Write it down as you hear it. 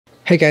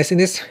Hey guys, in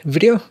this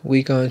video,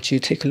 we're going to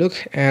take a look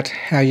at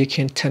how you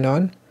can turn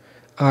on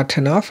or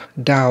turn off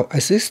dial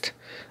assist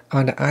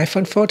on the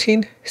iPhone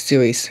 14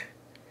 series.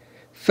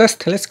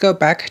 First, let's go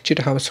back to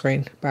the home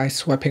screen by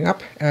swiping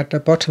up at the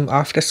bottom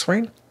of the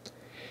screen.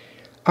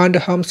 On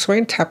the home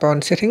screen, tap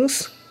on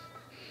Settings.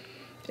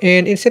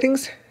 And in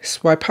Settings,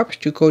 swipe up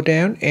to go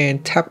down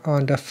and tap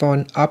on the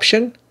phone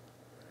option.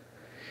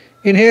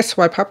 In here,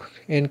 swipe up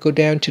and go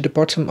down to the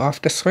bottom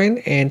of the screen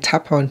and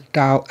tap on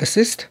dial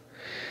assist.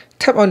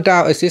 Tap on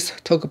dial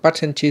assist toggle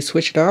button to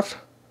switch it off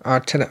or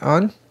turn it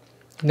on.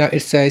 Now it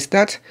says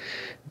that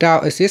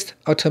dial assist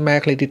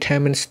automatically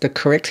determines the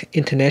correct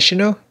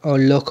international or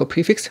local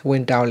prefix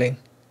when dialing.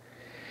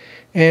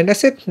 And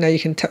that's it. Now you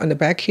can tap on the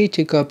back key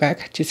to go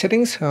back to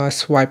settings or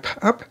swipe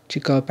up to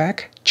go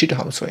back to the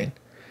home screen.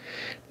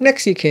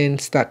 Next, you can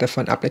start the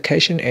phone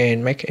application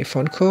and make a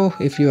phone call.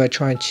 If you are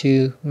trying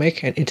to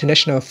make an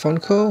international phone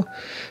call,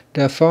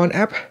 the phone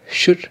app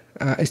should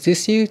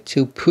assist you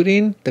to put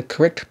in the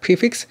correct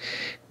prefix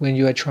when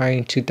you are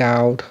trying to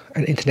dial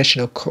an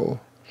international call.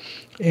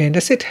 And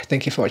that's it.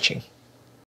 Thank you for watching.